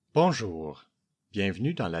Bonjour,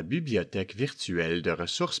 bienvenue dans la bibliothèque virtuelle de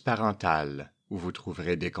ressources parentales, où vous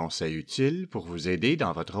trouverez des conseils utiles pour vous aider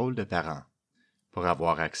dans votre rôle de parent. Pour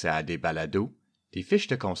avoir accès à des balados, des fiches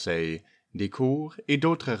de conseils, des cours et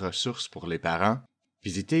d'autres ressources pour les parents,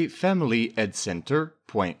 visitez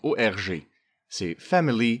familyedcenter.org. C'est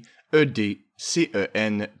family,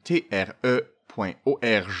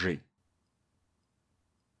 EDCENTRE.org.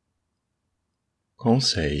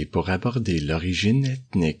 Conseils pour aborder l'origine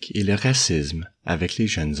ethnique et le racisme avec les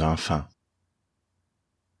jeunes enfants.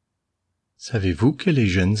 Savez-vous que les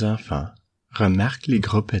jeunes enfants remarquent les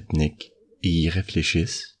groupes ethniques et y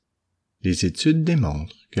réfléchissent? Les études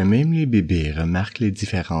démontrent que même les bébés remarquent les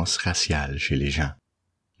différences raciales chez les gens.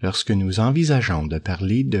 Lorsque nous envisageons de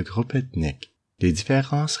parler de groupes ethniques, des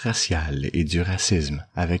différences raciales et du racisme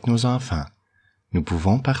avec nos enfants, nous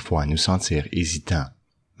pouvons parfois nous sentir hésitants,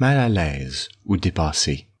 mal à l'aise ou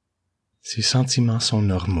dépassés. Ces sentiments sont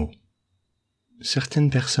normaux. Certaines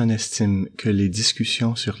personnes estiment que les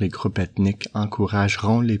discussions sur les groupes ethniques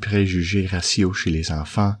encourageront les préjugés raciaux chez les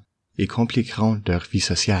enfants et compliqueront leur vie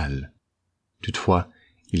sociale. Toutefois,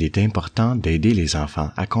 il est important d'aider les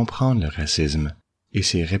enfants à comprendre le racisme et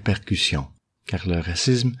ses répercussions, car le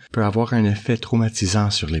racisme peut avoir un effet traumatisant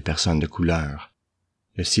sur les personnes de couleur.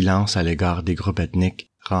 Le silence à l'égard des groupes ethniques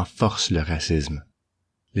renforce le racisme.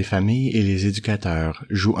 Les familles et les éducateurs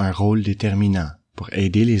jouent un rôle déterminant pour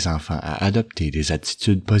aider les enfants à adopter des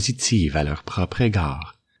attitudes positives à leur propre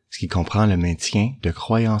égard, ce qui comprend le maintien de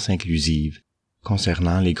croyances inclusives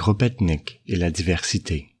concernant les groupes ethniques et la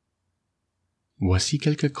diversité. Voici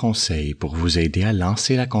quelques conseils pour vous aider à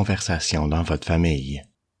lancer la conversation dans votre famille.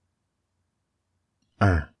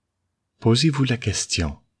 1. Posez-vous la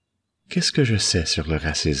question: qu'est-ce que je sais sur le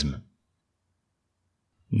racisme?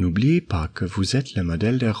 N'oubliez pas que vous êtes le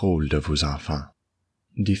modèle de rôle de vos enfants.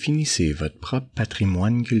 Définissez votre propre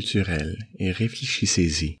patrimoine culturel et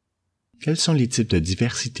réfléchissez-y. Quels sont les types de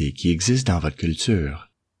diversité qui existent dans votre culture?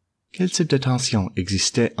 Quel type de tension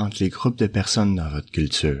existait entre les groupes de personnes dans votre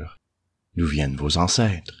culture? D'où viennent vos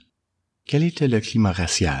ancêtres? Quel était le climat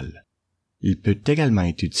racial? Il peut également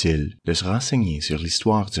être utile de se renseigner sur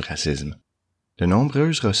l'histoire du racisme. De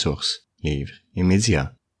nombreuses ressources, livres et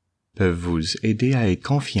médias peuvent vous aider à être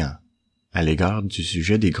confiant à l'égard du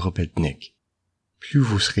sujet des groupes ethniques. Plus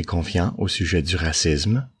vous serez confiant au sujet du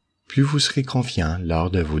racisme, plus vous serez confiant lors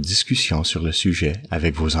de vos discussions sur le sujet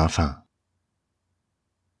avec vos enfants.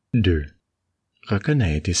 2.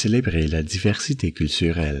 Reconnaître et célébrer la diversité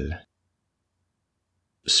culturelle.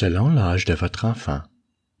 Selon l'âge de votre enfant,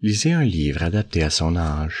 lisez un livre adapté à son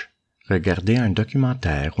âge, regardez un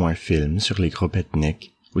documentaire ou un film sur les groupes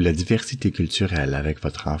ethniques ou la diversité culturelle avec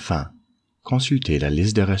votre enfant. Consultez la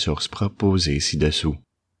liste de ressources proposées ci-dessous.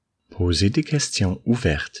 Posez des questions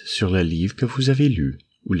ouvertes sur le livre que vous avez lu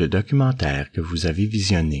ou le documentaire que vous avez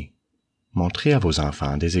visionné. Montrez à vos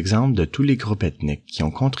enfants des exemples de tous les groupes ethniques qui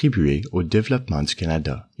ont contribué au développement du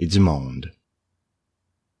Canada et du monde.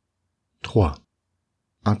 3.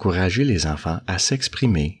 Encouragez les enfants à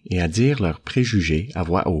s'exprimer et à dire leurs préjugés à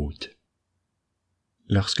voix haute.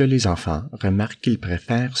 Lorsque les enfants remarquent qu'ils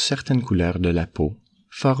préfèrent certaines couleurs de la peau,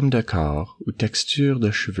 forme de corps ou texture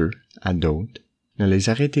de cheveux à d'autres, ne les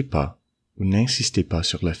arrêtez pas ou n'insistez pas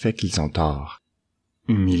sur le fait qu'ils ont tort.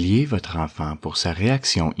 Humilier votre enfant pour sa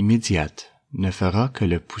réaction immédiate ne fera que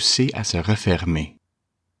le pousser à se refermer.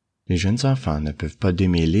 Les jeunes enfants ne peuvent pas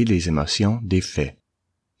démêler les émotions des faits.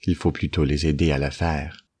 Il faut plutôt les aider à le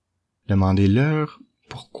faire. Demandez-leur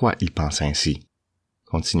pourquoi ils pensent ainsi.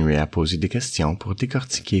 Continuez à poser des questions pour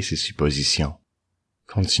décortiquer ces suppositions.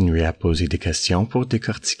 Continuez à poser des questions pour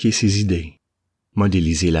décortiquer ces idées.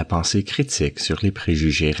 Modélisez la pensée critique sur les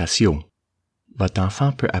préjugés raciaux. Votre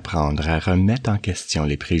enfant peut apprendre à remettre en question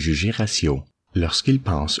les préjugés raciaux lorsqu'il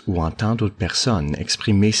pense ou entend d'autres personnes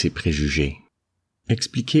exprimer ces préjugés.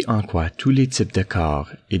 Expliquez en quoi tous les types de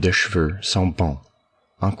corps et de cheveux sont bons,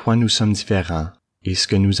 en quoi nous sommes différents et ce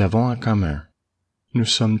que nous avons en commun. Nous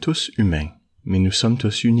sommes tous humains, mais nous sommes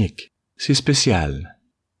tous uniques. C'est spécial.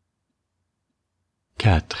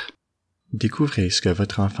 4. Découvrez ce que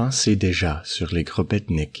votre enfant sait déjà sur les groupes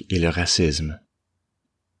ethniques et le racisme.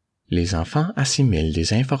 Les enfants assimilent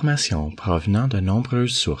des informations provenant de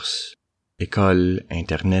nombreuses sources: école,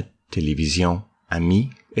 Internet, télévision,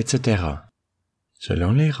 amis, etc.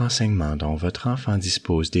 Selon les renseignements dont votre enfant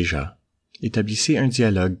dispose déjà, établissez un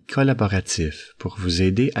dialogue collaboratif pour vous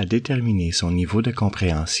aider à déterminer son niveau de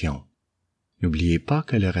compréhension. N'oubliez pas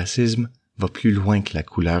que le racisme va plus loin que la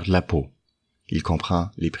couleur de la peau. Il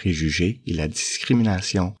comprend les préjugés et la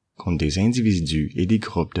discrimination contre des individus et des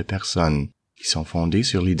groupes de personnes qui sont fondés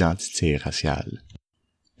sur l'identité raciale.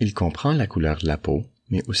 Il comprend la couleur de la peau,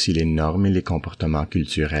 mais aussi les normes et les comportements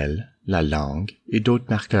culturels, la langue et d'autres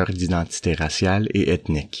marqueurs d'identité raciale et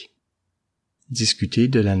ethnique. Discutez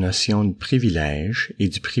de la notion de privilège et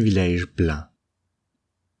du privilège blanc.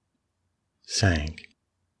 5.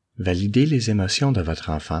 Validez les émotions de votre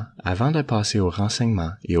enfant avant de passer aux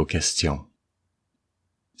renseignements et aux questions.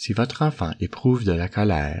 Si votre enfant éprouve de la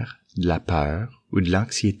colère, de la peur ou de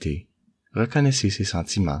l'anxiété, reconnaissez ses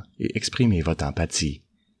sentiments et exprimez votre empathie.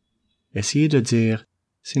 Essayez de dire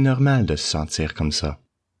 « c'est normal de se sentir comme ça ».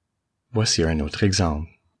 Voici un autre exemple.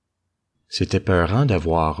 C'est épeurant de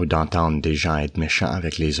voir ou d'entendre des gens être méchants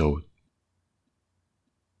avec les autres.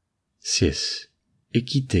 6.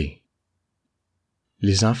 Équité.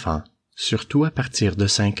 Les enfants, surtout à partir de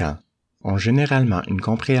 5 ans, ont généralement une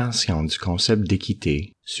compréhension du concept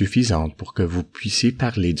d'équité suffisante pour que vous puissiez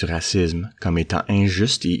parler du racisme comme étant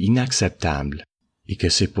injuste et inacceptable, et que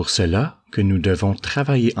c'est pour cela que nous devons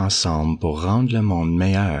travailler ensemble pour rendre le monde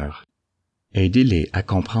meilleur. Aidez-les à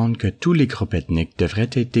comprendre que tous les groupes ethniques devraient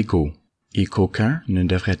être égaux et qu'aucun ne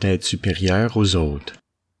devrait être supérieur aux autres.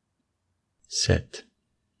 7.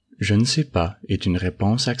 Je ne sais pas est une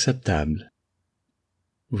réponse acceptable.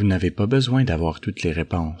 Vous n'avez pas besoin d'avoir toutes les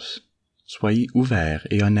réponses. Soyez ouvert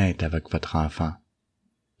et honnête avec votre enfant.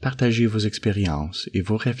 Partagez vos expériences et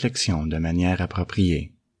vos réflexions de manière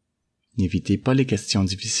appropriée. N'évitez pas les questions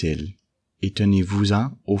difficiles et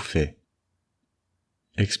tenez-vous-en aux faits.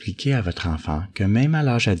 Expliquez à votre enfant que même à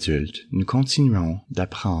l'âge adulte, nous continuons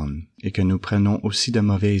d'apprendre et que nous prenons aussi de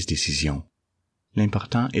mauvaises décisions.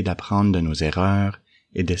 L'important est d'apprendre de nos erreurs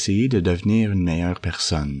et d'essayer de devenir une meilleure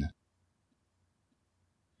personne.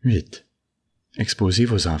 8. Exposez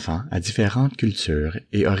vos enfants à différentes cultures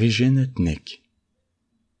et origines ethniques.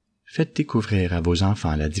 Faites découvrir à vos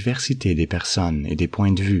enfants la diversité des personnes et des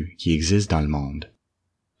points de vue qui existent dans le monde.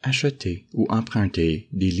 Achetez ou empruntez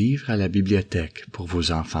des livres à la bibliothèque pour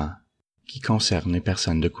vos enfants qui concernent les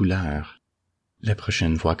personnes de couleur. La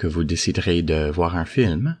prochaine fois que vous déciderez de voir un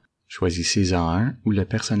film, choisissez-en un où le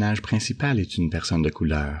personnage principal est une personne de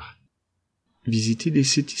couleur. Visitez des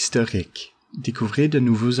sites historiques, découvrez de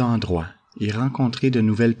nouveaux endroits et rencontrez de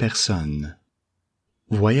nouvelles personnes.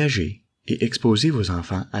 Voyagez et exposez vos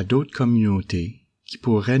enfants à d'autres communautés qui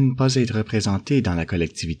pourraient ne pas être représentées dans la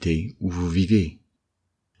collectivité où vous vivez.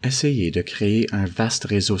 Essayez de créer un vaste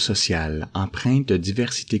réseau social empreint de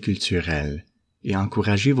diversité culturelle et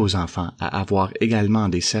encouragez vos enfants à avoir également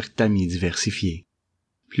des cercles d'amis diversifiés.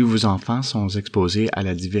 Plus vos enfants sont exposés à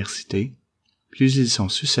la diversité, plus ils sont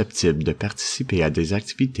susceptibles de participer à des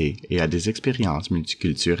activités et à des expériences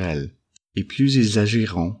multiculturelles, et plus ils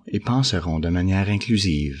agiront et penseront de manière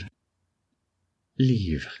inclusive.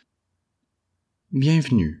 Livre.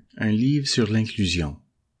 Bienvenue, un livre sur l'inclusion,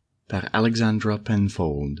 par Alexandra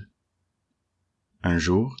Penfold. Un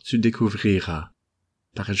jour, tu découvriras,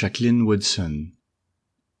 par Jacqueline Woodson.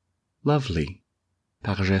 Lovely,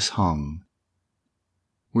 par Jess Hong.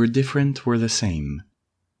 We're Different, We're the Same,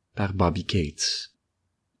 par Bobby Cates.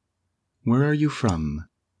 Where Are You From,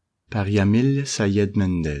 par Yamil Sayed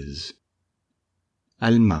Mendez.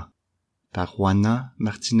 Alma, par Juana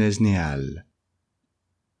Martinez-Neal.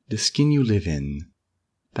 The Skin You Live In,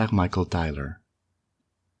 par Michael Tyler.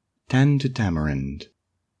 Tan to Tamarind,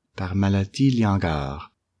 par Malati Liangar.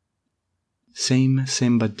 Same,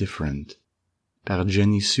 Same But Different, par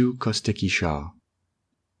Jenny Sue Kostekisha.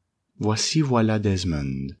 Voici Voilà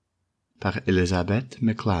Desmond, par Elizabeth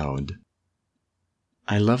MacLeod.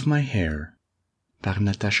 I Love My Hair, par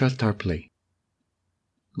Natasha Tarpley.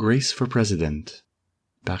 Grace for President,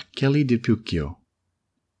 par Kelly DiPucchio.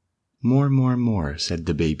 More, Said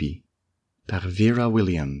the Baby, par Vera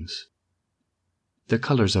Williams. The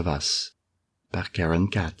Colors of Us, par Karen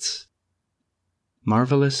Katz.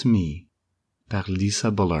 Marvelous Me, par Lisa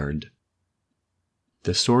Bullard.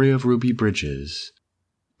 The Story of Ruby Bridges,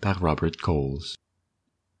 par Robert Coles.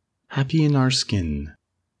 Happy in Our Skin,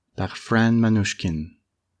 par Fran Manushkin.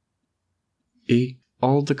 Et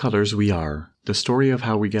All the Colors We Are, The Story of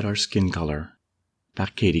How We Get Our Skin Color,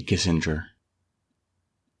 par Katie Kissinger.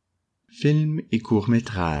 Film et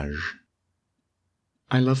court-métrage.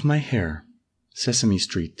 I Love My Hair, Sesame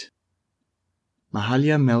Street.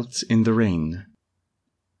 Mahalia Melts in the Rain.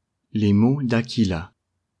 Les mots d'Aquila.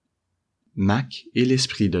 Mac et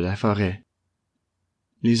l'esprit de la forêt.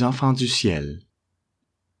 Les enfants du ciel.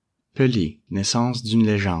 Pelé, naissance d'une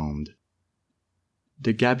légende. The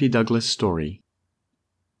Gabby Douglas Story.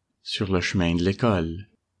 Sur le chemin de l'école.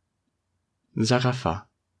 Zarafa.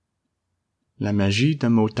 La magie de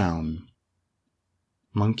Motown.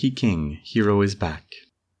 Monkey King, Hero is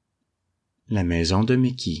Back. La maison de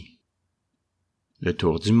Mickey. Le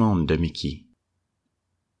tour du monde de Mickey.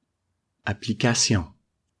 Application.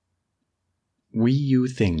 We You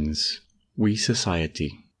Things, We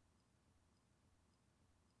Society.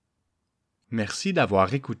 Merci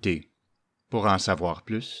d'avoir écouté. Pour en savoir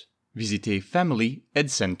plus, visitez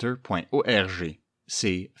familyedcenter.org.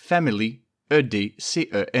 C'est family,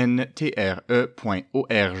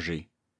 EDCENTRE.org.